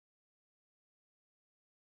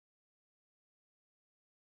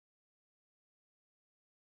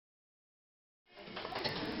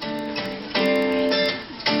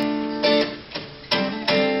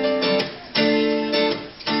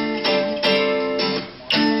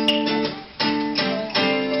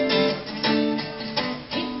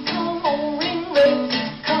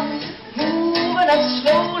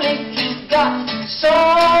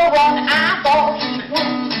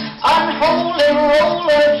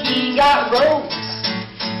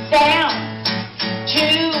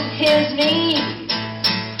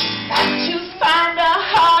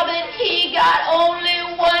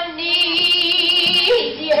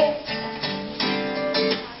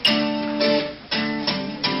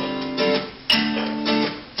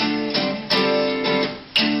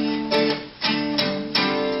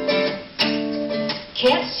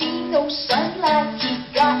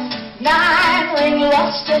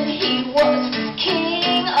Boston, he was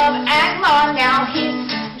king of Agmar. Now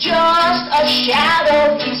he's just a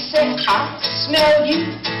shadow. He said, I smell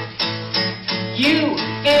you, you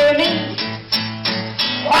hear me.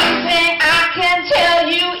 One thing I can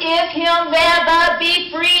tell you, if he'll never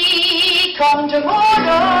be free, come to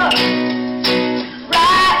Mordor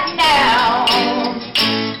right now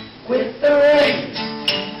with the ring.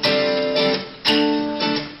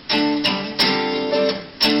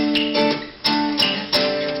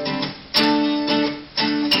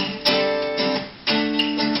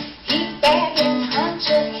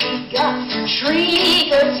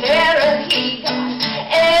 Shriek of terror, he got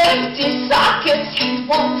empty sockets, he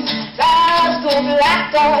won Glasgow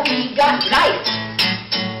Blackguard, he got light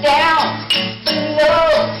down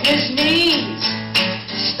below his knees.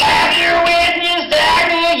 Stab you with his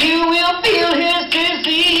dagger, you will feel his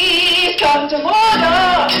disease. Come to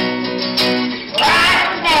Mordor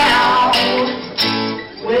right now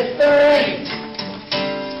with the ring.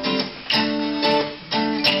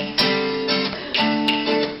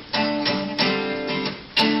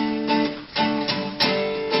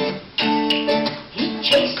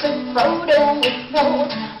 Frodo with no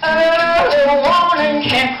early warning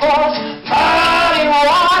can cross my